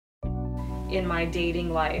in my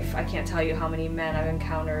dating life, I can't tell you how many men I've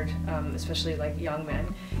encountered, especially like young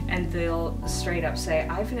men, and they'll straight up say,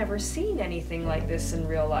 I've never seen anything like this in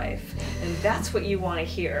real life. And that's what you want to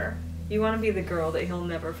hear. You want to be the girl that he'll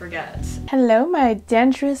never forget. Hello my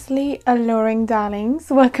dangerously alluring darlings,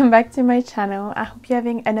 welcome back to my channel. I hope you're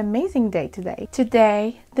having an amazing day today.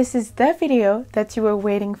 Today, this is the video that you were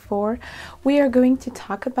waiting for. We are going to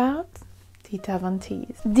talk about Dita Von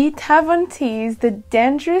Teese. Dita Von Teese, the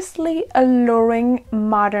dangerously alluring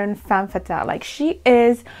modern femme fatale. Like, she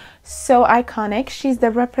is so iconic. She's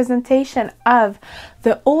the representation of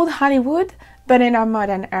the old Hollywood, but in our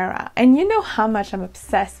modern era. And you know how much I'm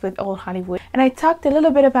obsessed with old Hollywood. And I talked a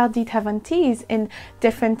little bit about Dita Von Teese in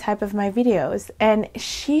different type of my videos. And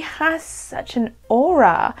she has such an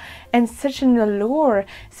aura and such an allure,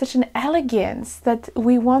 such an elegance that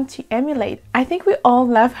we want to emulate. I think we all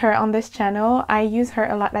love her on this channel. I use her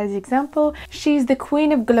a lot as an example. She's the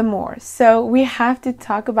queen of glamour. So we have to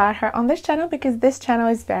talk about her on this channel because this channel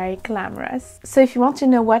is very glamorous. So if you want to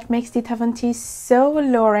know what makes Dita Von Teese so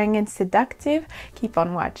alluring and seductive, keep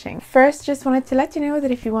on watching. First, just wanted to let you know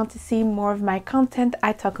that if you want to see more of my content,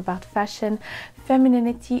 I talk about fashion,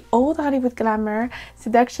 femininity, old Hollywood glamour,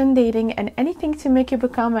 seduction, dating, and anything to make you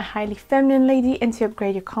become a highly feminine lady and to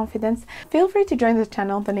upgrade your confidence. Feel free to join the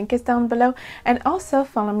channel, the link is down below, and also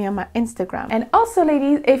follow me on my Instagram. And also,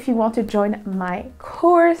 ladies, if you want to join my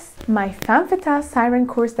course, my Femme Fatale Siren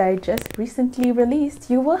course that I just recently released,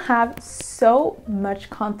 you will have so much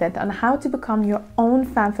content on how to become your own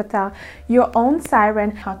femme fatale, your own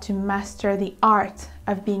siren, how to master the art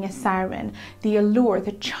of being a siren, the allure,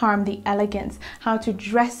 the charm, the elegance, how to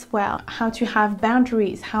dress well, how to have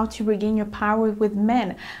boundaries, how to regain your power with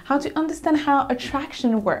men, how to understand how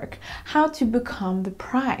attraction works, how to become the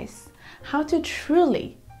prize, how to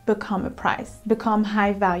truly become a prize, become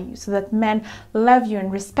high value so that men love you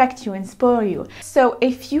and respect you and spoil you. So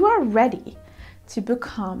if you are ready to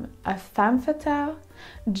become a femme fatale,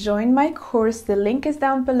 join my course. The link is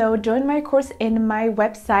down below. Join my course in my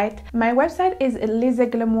website. My website is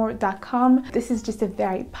elizaglamour.com. This is just a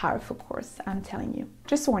very powerful course, I'm telling you.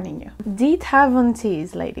 Just warning you. Dita Von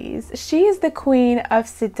Teese, ladies. She is the queen of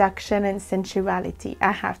seduction and sensuality,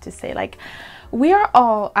 I have to say. Like, we are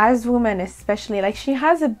all, as women especially, like, she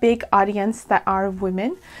has a big audience that are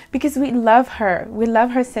women because we love her. We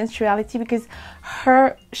love her sensuality because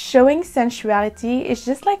her showing sensuality is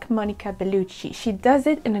just like Monica Bellucci. She does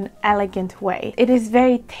it in an elegant way. It is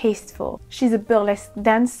very tasteful. She's a burlesque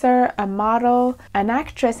dancer, a model, an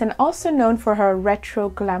actress, and also known for her retro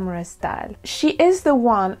glamorous style. She is the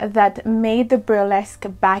one that made the burlesque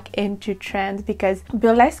back into trend because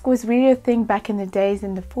burlesque was really a thing back in the days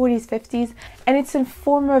in the 40s, 50s, and it's a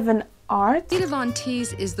form of an art. Dita Von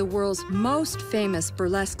Teese is the world's most famous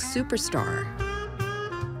burlesque superstar.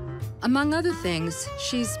 Among other things,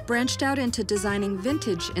 she's branched out into designing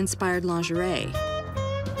vintage-inspired lingerie.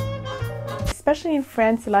 Especially in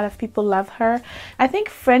France, a lot of people love her. I think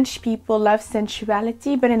French people love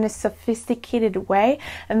sensuality, but in a sophisticated way.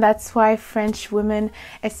 And that's why French women,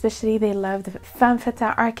 especially, they love the femme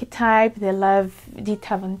fatale archetype. They love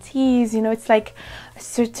Dita Von Teese. You know, it's like a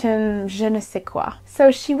certain je ne sais quoi.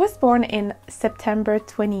 So she was born in September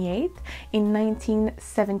 28th in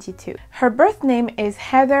 1972. Her birth name is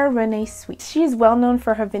Heather Renee Sweet. She is well known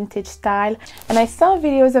for her vintage style. And I saw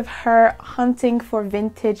videos of her hunting for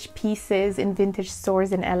vintage pieces in vintage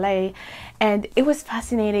stores in LA, and it was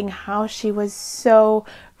fascinating how she was so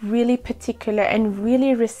really particular and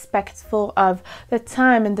really respectful of the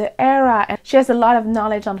time and the era, and she has a lot of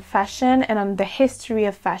knowledge on fashion and on the history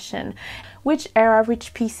of fashion, which era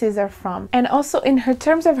which pieces are from. And also in her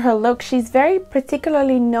terms of her look, she's very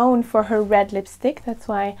particularly known for her red lipstick. That's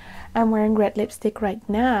why I'm wearing red lipstick right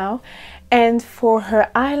now, and for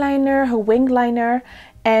her eyeliner, her wing liner,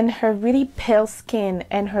 and her really pale skin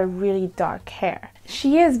and her really dark hair.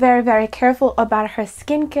 She is very, very careful about her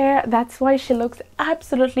skincare. That's why she looks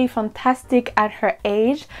absolutely fantastic at her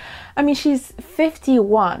age. I mean, she's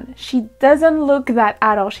 51. She doesn't look that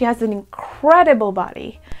at all. She has an incredible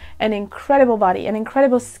body, an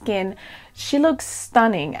incredible skin. She looks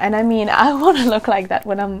stunning, and I mean, I want to look like that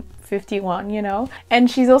when I'm 51, you know. And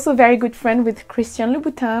she's also a very good friend with Christian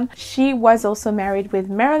Louboutin. She was also married with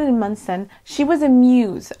Marilyn Manson. She was a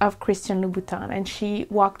muse of Christian Louboutin, and she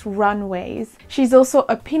walked runways. She's also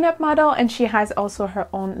a pinup model, and she has also her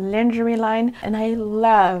own lingerie line, and I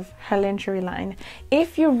love her lingerie line.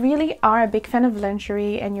 If you really are a big fan of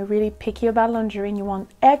lingerie and you're really picky about lingerie and you want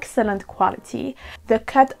excellent quality, the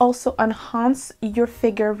cut also enhances your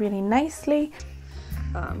figure really nicely.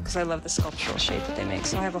 Because I love the sculptural shape that they make.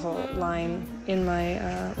 So I have a whole line in my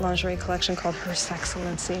lingerie collection called Her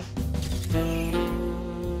Sexcellency.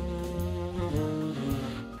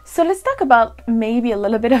 So let's talk about maybe a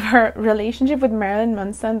little bit of her relationship with Marilyn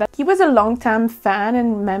Manson. That he was a long-time fan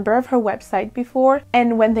and member of her website before,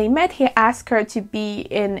 and when they met, he asked her to be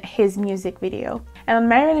in his music video. And on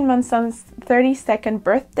Marilyn Manson's 32nd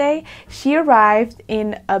birthday, she arrived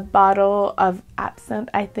in a bottle of absinthe,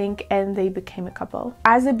 I think, and they became a couple.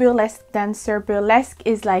 As a burlesque dancer, burlesque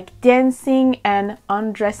is like dancing and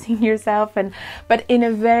undressing yourself, but in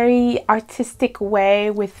a very artistic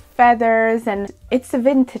way with feathers, and it's a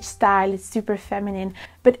vintage style, it's super feminine,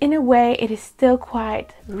 but in a way it is still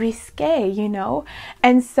quite risque, you know?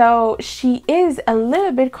 And so she is a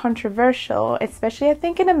little bit controversial, especially I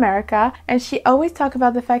think in America, and she always talks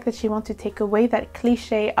about the fact that she wants to take away that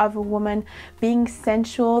cliche of a woman being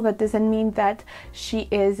sensual. That doesn't mean that she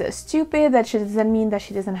is stupid, that she doesn't mean that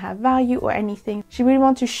she doesn't have value or anything. She really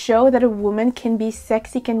wants to show that a woman can be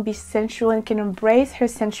sexy, can be sensual, and can embrace her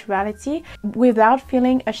sensuality without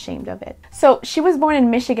feeling ashamed of it. So she was born in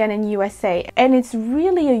Michigan in USA, and it's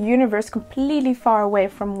really a universe completely far away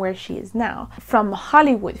from where she is now. From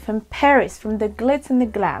Hollywood, from Paris, from the glitz and the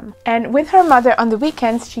glam. And with her mother on the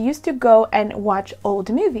weekends, she used to go and watch old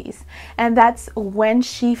movies. And that's when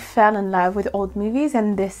she fell in love with old movies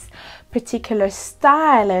and this particular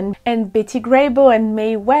style, and Betty Grable and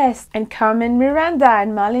Mae West and Carmen Miranda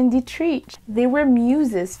and Marlene Dietrich. They were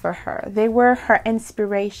muses for her. They were her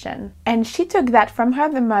inspiration. And she took that from her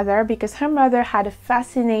mother because her mother had a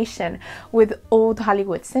fascination with old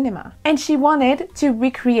Hollywood cinema. And she wanted to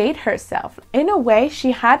recreate herself. In a way,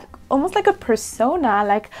 she had almost like a persona,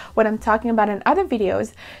 like what I'm talking about in other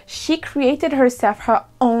videos. She created herself her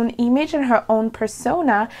own image and her own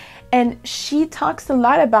persona, and she talks a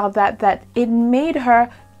lot about that it made her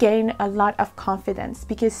gain a lot of confidence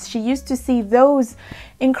because she used to see those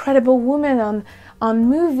incredible women on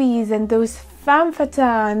movies and those Femme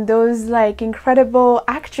Fatale and those like incredible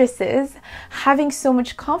actresses having so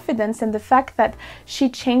much confidence, and the fact that she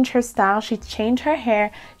changed her style, she changed her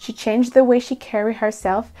hair, she changed the way she carried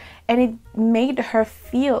herself, and it made her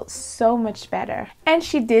feel so much better. And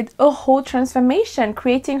she did a whole transformation,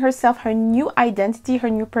 creating herself her new identity,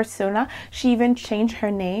 her new persona. She even changed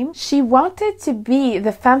her name. She wanted to be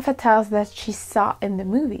the femme fatales that she saw in the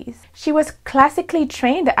movies. She was classically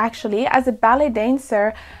trained actually as a ballet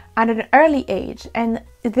dancer at an early age, and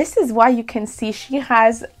this is why you can see she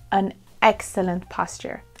has an excellent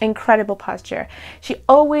posture, incredible posture. She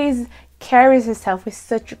always carries herself with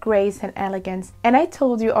such grace and elegance. And I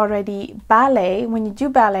told you already, ballet, when you do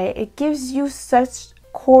ballet, it gives you such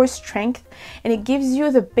core strength and it gives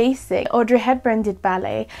you the basic. Audrey Hepburn did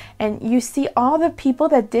ballet, and you see all the people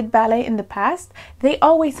that did ballet in the past, they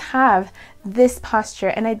always have this posture.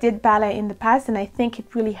 And I did ballet in the past, and I think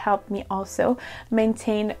it really helped me also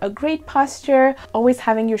maintain a great posture, always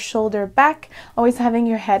having your shoulder back, always having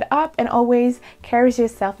your head up, and always carries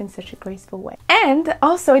yourself in such a graceful way. And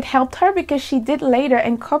also it helped her because she did later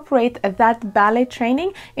incorporate that ballet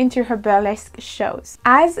training into her burlesque shows,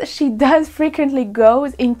 as she does frequently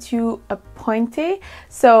goes into a pointe,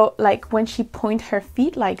 so like when she points her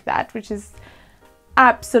feet like that, which is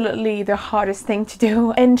absolutely the hardest thing to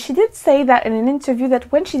do. And she did say that in an interview that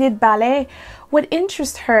when she did ballet, what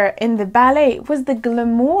interested her in the ballet was the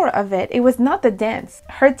glamour of it. It was not the dance.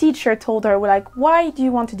 Her teacher told her, like, why do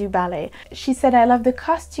you want to do ballet? She said, I love the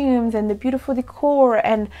costumes and the beautiful decor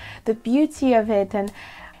and the beauty of it, and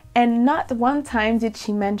not one time did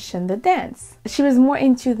she mention the dance. She was more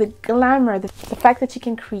into the glamour, the fact that she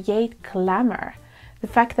can create glamour, the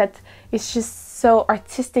fact that it's just so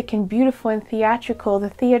artistic and beautiful and theatrical, the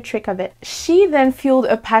theatric of it. She then fueled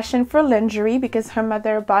a passion for lingerie because her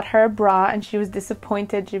mother bought her a bra and she was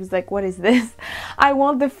disappointed. She was like, what is this? I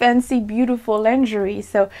want the fancy, beautiful lingerie.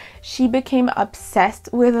 So she became obsessed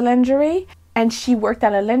with lingerie. And she worked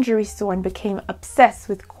at a lingerie store and became obsessed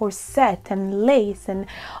with corset and lace and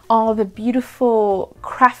all the beautiful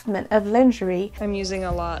craftsman of lingerie. I'm using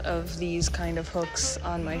a lot of these kind of hooks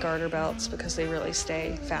on my garter belts because they really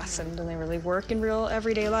stay fastened and they really work in real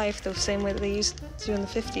everyday life the same way that they used to in the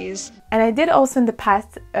 50s. And I did also in the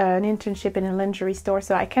past an internship in a lingerie store,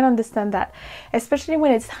 so I can understand that, especially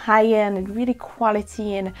when it's high-end and really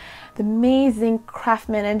quality and the amazing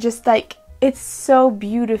craftsman and just like it's so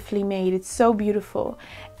beautifully made, it's so beautiful.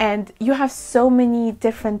 And you have so many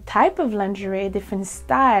different type of lingerie, different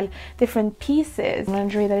style, different pieces.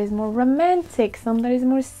 Lingerie that is more romantic, some that is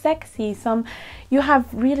more sexy, some you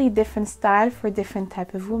have really different style for different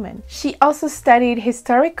type of women. She also studied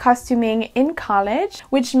historic costuming in college,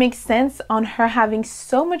 which makes sense on her having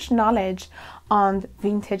so much knowledge on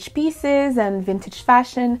vintage pieces and vintage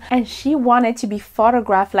fashion, and she wanted to be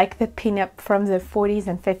photographed like the pinup from the 40s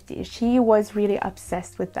and 50s. She was really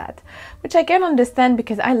obsessed with that, which I can understand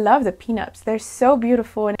because I love the pinups. They're so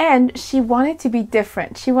beautiful, and she wanted to be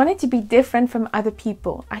different. She wanted to be different from other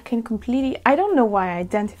people. I don't know why I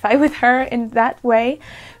identify with her in that way,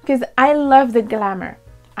 because I love the glamour.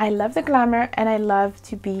 I love the glamour and I love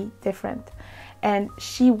to be different. And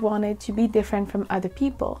she wanted to be different from other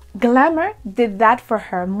people. Glamour did that for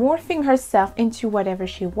her, morphing herself into whatever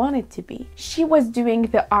she wanted to be. She was doing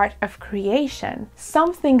the art of creation,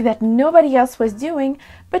 something that nobody else was doing,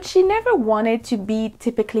 but she never wanted to be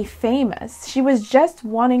typically famous. She was just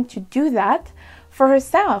wanting to do that for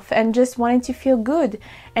herself and just wanting to feel good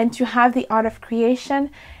and to have the art of creation.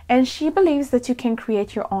 And she believes that you can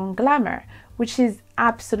create your own glamour, which is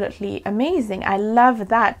absolutely amazing. I love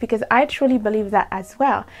that because I truly believe that as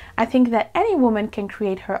well. I think that any woman can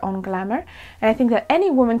create her own glamour, and I think that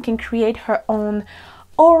any woman can create her own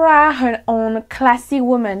aura, her own classy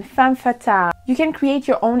woman, femme fatale. You can create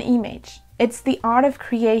your own image. It's the art of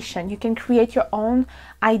creation. You can create your own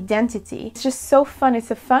identity. It's just so fun. It's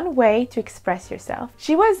a fun way to express yourself.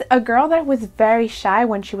 She was a girl that was very shy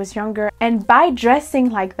when she was younger, and by dressing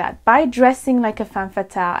like that, by dressing like a femme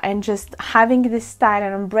fatale and just having this style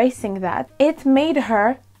and embracing that, it made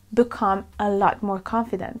her become a lot more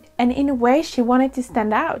confident. And in a way, she wanted to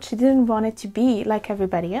stand out. She didn't want it to be like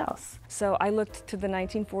everybody else. So I looked to the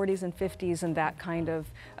 1940s and 50s and that kind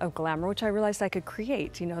of glamour, which I realized I could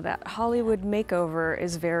create. You know, that Hollywood makeover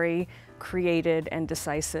is very created and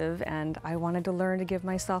decisive, and I wanted to learn to give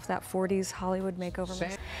myself that 40s Hollywood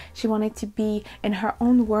makeover. She wanted to be in her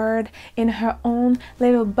own world, in her own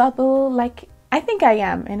little bubble, like I think I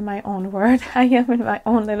am in my own world. I am in my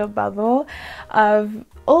own little bubble of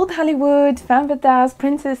old Hollywood, femme fatales,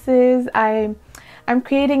 princesses. I'm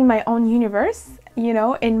creating my own universe, you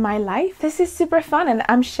know, in my life. This is super fun and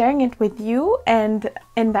I'm sharing it with you, and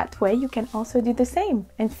in that way you can also do the same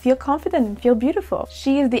and feel confident and feel beautiful.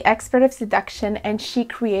 She is the expert of seduction and she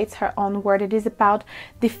creates her own world. It is about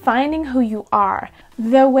defining who you are.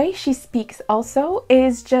 The way she speaks also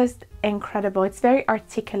is just incredible. It's very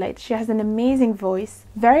articulate. She has an amazing voice,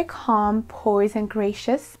 very calm, poised and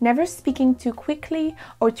gracious, never speaking too quickly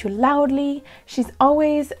or too loudly. She's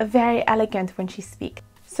always very elegant when she speaks.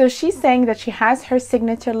 So she's saying that she has her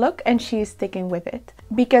signature look and she is sticking with it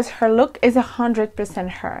because her look is 100%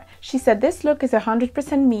 her. She said this look is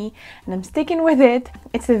 100% me and I'm sticking with it.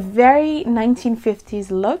 It's a very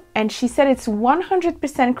 1950s look, and she said it's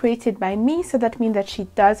 100% created by me, so that means that she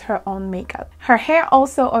does her own makeup. Her hair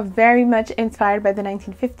also are very much inspired by the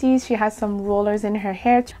 1950s. She has some rollers in her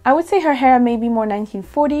hair. I would say her hair may be more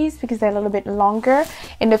 1940s because they're a little bit longer.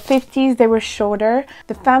 In the 50s they were shorter.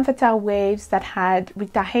 The femme fatale waves that had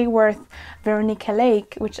Rita Hayworth, Veronica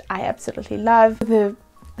Lake, which I absolutely love. The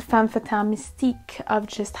femme fatale mystique of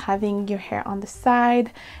just having your hair on the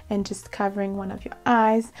side and just covering one of your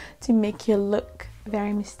eyes to make you look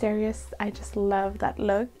very mysterious. I just love that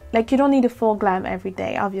look. Like, you don't need a full glam every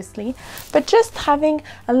day, obviously, but just having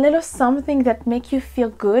a little something that make you feel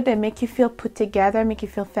good and make you feel put together, make you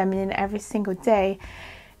feel feminine every single day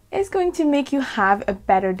is going to make you have a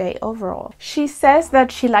better day overall. She says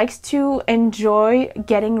that she likes to enjoy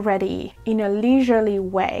getting ready in a leisurely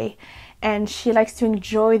way, and she likes to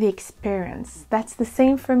enjoy the experience. That's the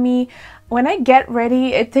same for me. When I get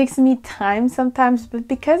ready, it takes me time sometimes, but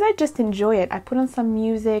because I just enjoy it, I put on some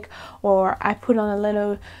music or I put on a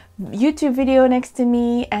little YouTube video next to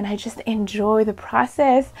me and I just enjoy the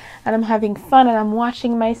process, and I'm having fun and I'm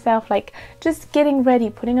watching myself, like just getting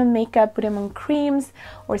ready, putting on makeup, putting on creams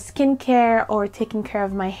or skincare or taking care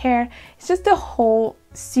of my hair. It's just a whole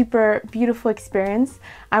super beautiful experience.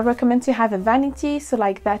 I recommend to have a vanity, so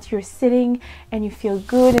like that you're sitting and you feel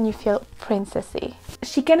good and you feel princessy.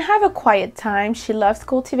 She can have a quiet time. She loves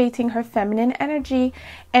cultivating her feminine energy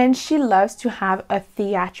and she loves to have a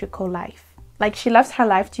theatrical life. Like, she loves her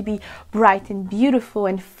life to be bright and beautiful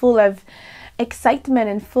and full of excitement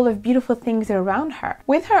and full of beautiful things around her.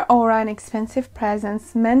 With her aura and expensive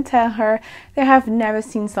presence, men tell her they have never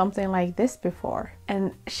seen something like this before.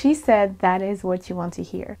 And she said that is what you want to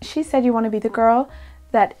hear. She said you want to be the girl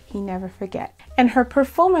that he never forget. And her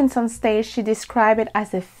performance on stage, she described it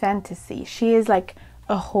as a fantasy. She is like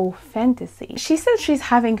a whole fantasy. She said she's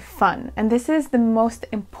having fun, and this is the most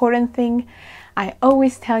important thing. I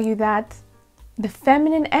always tell you that the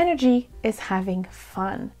feminine energy is having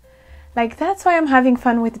fun. Like, that's why I'm having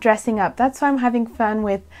fun with dressing up. That's why I'm having fun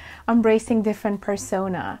with embracing different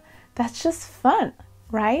persona. That's just fun,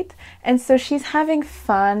 right? And so she's having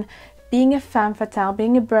fun being a femme fatale,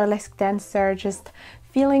 being a burlesque dancer, just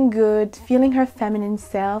feeling good, feeling her feminine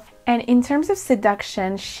self. And in terms of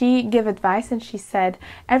seduction, she gave advice and she said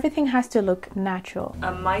everything has to look natural.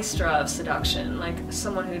 A maestra of seduction, like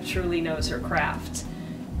someone who truly knows her craft,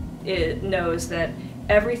 it knows that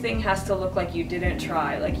everything has to look like you didn't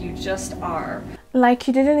try, like you just are. Like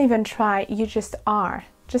you didn't even try, you just are.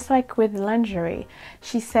 Just like with lingerie.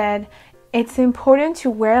 She said it's important to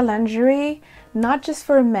wear lingerie not just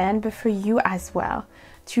for men but for you as well,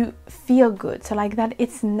 to feel good. So like that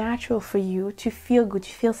it's natural for you to feel good, to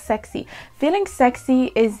feel sexy. Feeling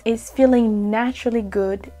sexy is feeling naturally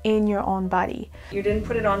good in your own body. You didn't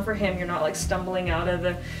put it on for him. You're not like stumbling out of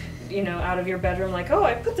the, out of your bedroom like, oh,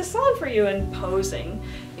 I put this on for you and posing.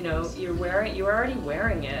 You're already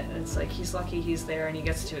wearing it, and it's like he's lucky he's there and he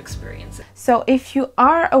gets to experience it. So if you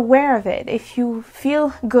are aware of it, if you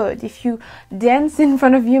feel good, if you dance in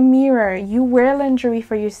front of your mirror, you wear lingerie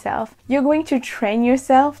for yourself, you're going to train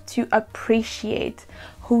yourself to appreciate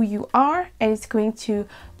who you are, and it's going to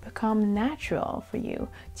become natural for you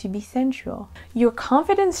to be sensual. Your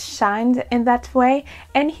confidence shines in that way,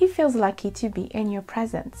 and he feels lucky to be in your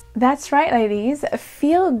presence. That's right, ladies.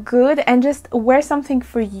 Feel good and just wear something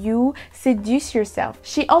for you. Seduce yourself.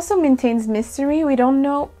 She also maintains mystery. We don't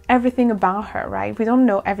know everything about her, right? We don't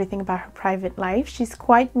know everything about her private life. She's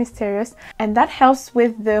quite mysterious, and that helps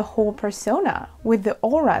with the whole persona, with the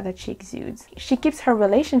aura that she exudes. She keeps her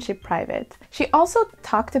relationship private. She also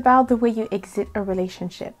talked about the way you exit a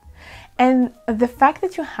relationship and the fact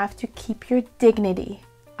that you have to keep your dignity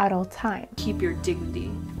at all times. Keep your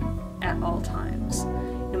dignity at all times,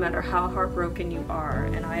 no matter how heartbroken you are.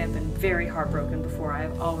 And I have been very heartbroken before. I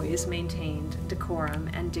have always maintained decorum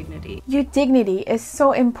and dignity. Your dignity is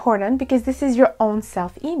so important because this is your own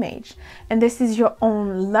self-image and this is your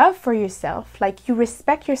own love for yourself. Like, you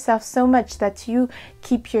respect yourself so much that you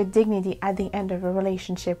keep your dignity at the end of a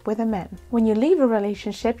relationship with a man. When you leave a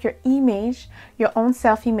relationship, your image, your own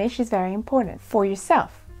self-image is very important for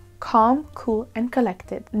yourself. Calm, cool, and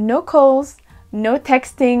collected. No calls, no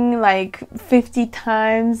texting like 50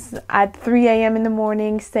 times at 3 a.m. in the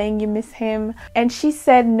morning saying you miss him. And she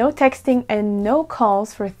said no texting and no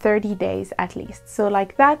calls for 30 days at least. So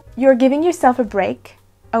like that, you're giving yourself a break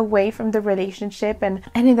away from the relationship, and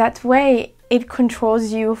in that way, it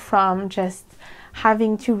controls you from just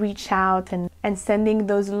having to reach out and sending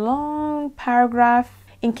those long paragraphs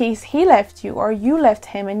in case he left you or you left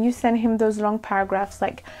him and you send him those long paragraphs.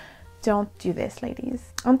 Like, don't do this,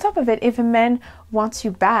 ladies. On top of it, if a man wants you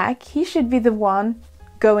back, he should be the one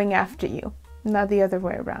going after you, not the other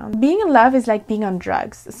way around. Being in love is like being on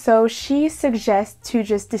drugs. So she suggests to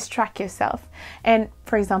just distract yourself and,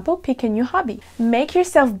 for example, pick a new hobby. Make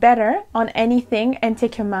yourself better on anything and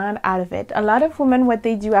take your mind out of it. A lot of women, what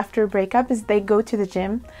they do after a breakup is they go to the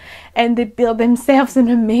gym and they build themselves an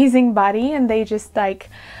amazing body and they just like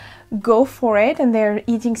go for it, and they're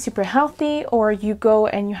eating super healthy. Or you go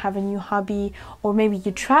and you have a new hobby, or maybe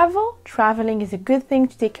you travel. Traveling is a good thing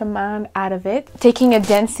to take your mind out of it. Taking a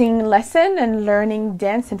dancing lesson and learning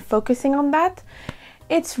dance and focusing on that,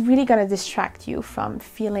 it's really gonna distract you from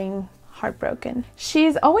feeling heartbroken.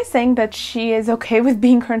 She's always saying that she is okay with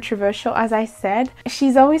being controversial, as I said.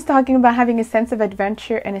 She's always talking about having a sense of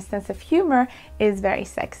adventure, and a sense of humor is very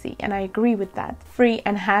sexy, and I agree with that. Free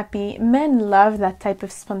and happy. Men love that type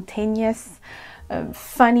of spontaneous,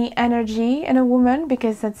 funny energy in a woman,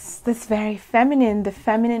 because that's very feminine. The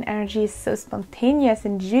feminine energy is so spontaneous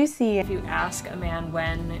and juicy. If you ask a man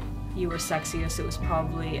when you were sexiest, it was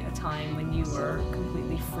probably a time when you were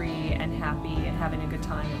completely free and happy and having a good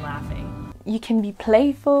time and laughing. You can be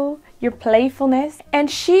playful, your playfulness. And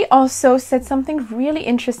she also said something really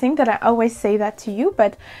interesting that I always say that to you,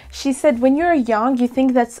 but she said when you're young, you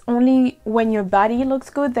think that's only when your body looks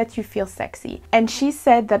good that you feel sexy. And she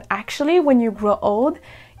said that actually when you grow old,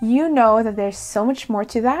 you know that there's so much more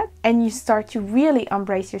to that, and you start to really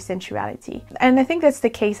embrace your sensuality. And I think that's the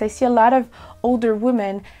case. I see a lot of older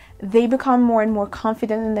women, they become more and more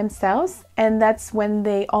confident in themselves, and that's when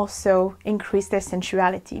they also increase their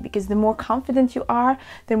sensuality, because the more confident you are,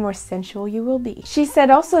 the more sensual you will be. She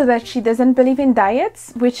said also that she doesn't believe in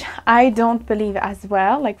diets, which I don't believe as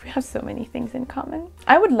well. Like, we have so many things in common.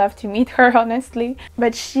 I would love to meet her, honestly,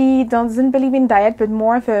 but she doesn't believe in diet, but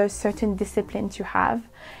more of a certain discipline to have.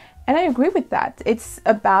 And I agree with that. It's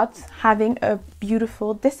about having a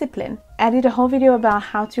beautiful discipline. I did a whole video about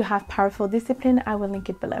how to have powerful discipline. I will link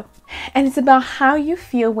it below. And it's about how you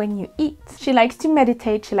feel when you eat. She likes to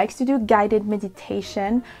meditate. She likes to do guided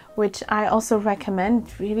meditation, which I also recommend.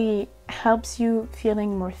 It really helps you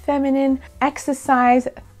feeling more feminine. Exercise,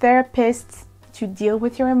 therapists to deal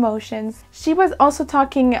with your emotions. She was also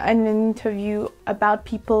talking in an interview about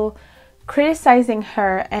people criticizing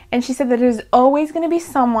her, and she said that there's always going to be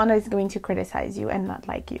someone that is going to criticize you and not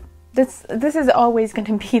like you. This is always going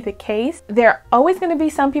to be the case. There are always going to be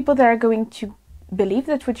some people that are going to believe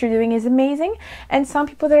that what you're doing is amazing, and some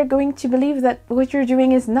people that are going to believe that what you're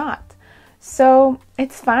doing is not. So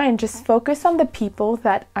it's fine, just focus on the people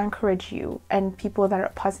that encourage you and people that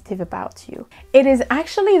are positive about you. It is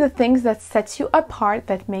actually the things that sets you apart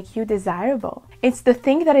that make you desirable. It's the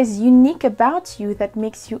thing that is unique about you that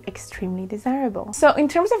makes you extremely desirable. So in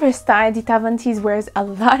terms of her style, Dita Von Teese wears a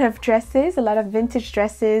lot of dresses, a lot of vintage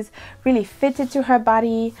dresses, really fitted to her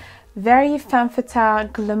body, very femme fatale,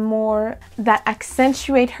 glamour, that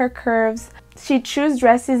accentuate her curves. She chooses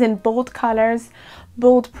dresses in bold colors,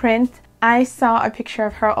 bold print. I saw a picture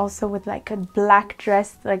of her also with like a black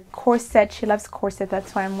dress, like corset. She loves corset,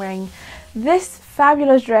 that's why I'm wearing this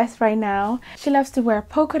fabulous dress right now. She loves to wear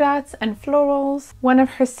polka dots and florals. One of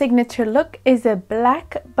her signature look is a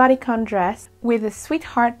black bodycon dress with a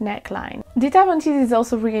sweetheart neckline. Dita Von Teese is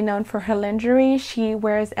also really known for her lingerie. She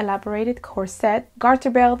wears elaborated corset,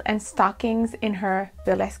 garter belt and stockings in her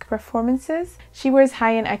burlesque performances. She wears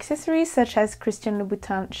high-end accessories such as Christian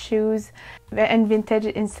Louboutin shoes and vintage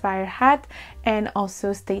inspired hat, and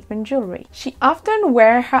also statement jewelry. She often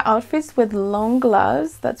wears her outfits with long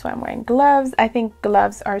gloves. That's why I'm wearing gloves. I think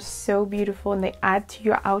gloves are so beautiful and they add to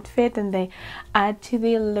your outfit and they add to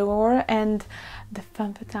the allure and the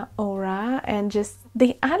femme fatale aura, and just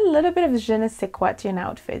they add a little bit of je ne sais quoi to an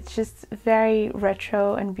outfit. It's just very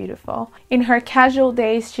retro and beautiful. In her casual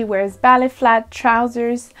days, she wears ballet flat,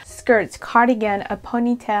 trousers, skirts, cardigan, a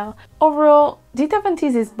ponytail. Overall, Dita Von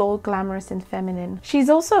Teese is bold, glamorous and feminine. She's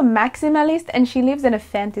also a maximalist and she lives in a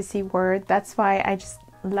fantasy world. That's why I just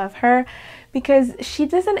love her, because she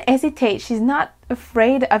doesn't hesitate. She's not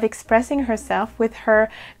afraid of expressing herself with her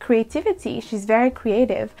creativity. She's very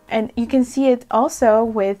creative, and you can see it also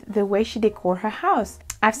with the way she decor her house.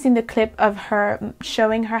 I've seen the clip of her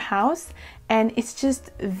showing her house and it's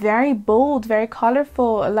just very bold, very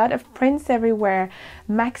colorful, a lot of prints everywhere,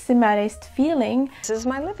 maximalist feeling. This is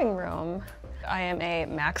my living room. I am a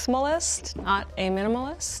maximalist, not a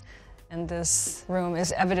minimalist. And this room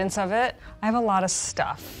is evidence of it. I have a lot of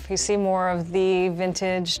stuff. You see more of the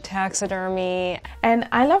vintage taxidermy. And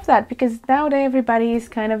I love that because nowadays everybody is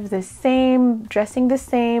kind of the same, dressing the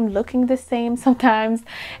same, looking the same sometimes,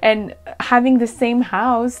 and having the same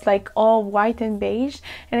house, like all white and beige.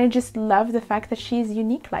 And I just love the fact that she's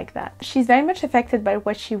unique like that. She's very much affected by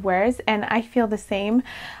what she wears, and I feel the same.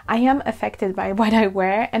 I am affected by what I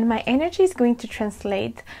wear, and my energy is going to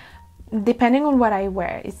translate depending on what I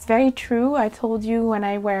wear. It's very true. I told you, when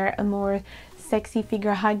I wear a more sexy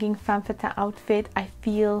figure hugging femme fatale outfit, I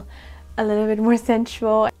feel a little bit more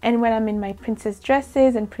sensual, and when I'm in my princess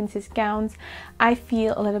dresses and princess gowns, I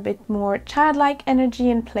feel a little bit more childlike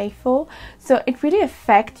energy and playful. So it really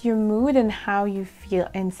affects your mood and how you feel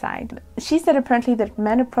inside. She said apparently that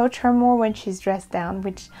men approach her more when she's dressed down,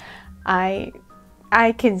 which I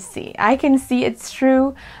can see. I can see it's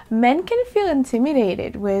true. Men can feel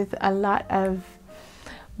intimidated with a lot of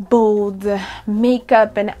bold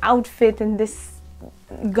makeup and outfit and this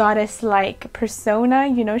goddess-like persona.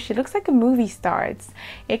 You know, she looks like a movie star.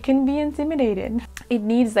 It can be intimidated. It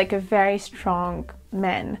needs like a very strong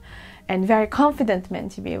man and very confident men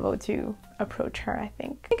to be able to approach her, I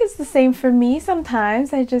think. I think it's the same for me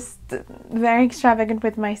sometimes. I just very extravagant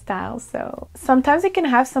with my style, so sometimes it can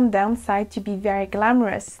have some downside to be very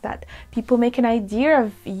glamorous, that people make an idea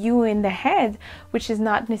of you in the head, which is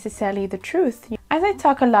not necessarily the truth. As I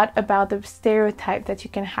talk a lot about the stereotype that you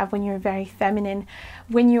can have when you're very feminine,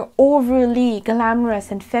 when you're overly glamorous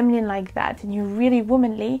and feminine like that, and you're really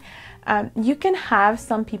womanly, you can have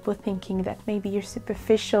some people thinking that maybe you're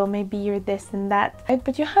superficial, maybe you're this and that, right?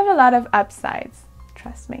 But you have a lot of upsides,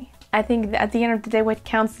 trust me. I think at the end of the day, what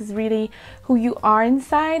counts is really who you are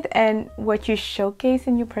inside and what you showcase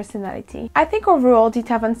in your personality. I think overall,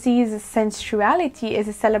 Dita Von Teese's sensuality is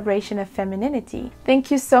a celebration of femininity. Thank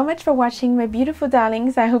you so much for watching, my beautiful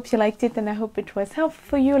darlings. I hope you liked it and I hope it was helpful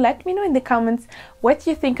for you. Let me know in the comments what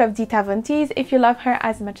you think of Dita Von Teese, if you love her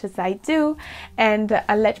as much as I do, and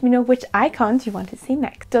let me know which icons you want to see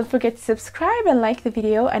next. Don't forget to subscribe and like the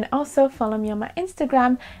video, and also follow me on my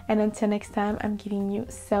Instagram. And until next time, I'm giving you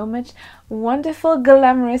so much wonderful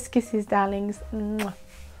glamorous kisses, darlings. Mwah.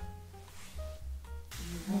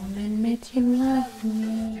 Won't admit you love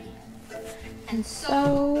me, and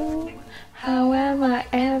so how am I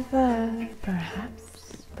ever?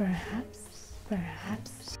 Perhaps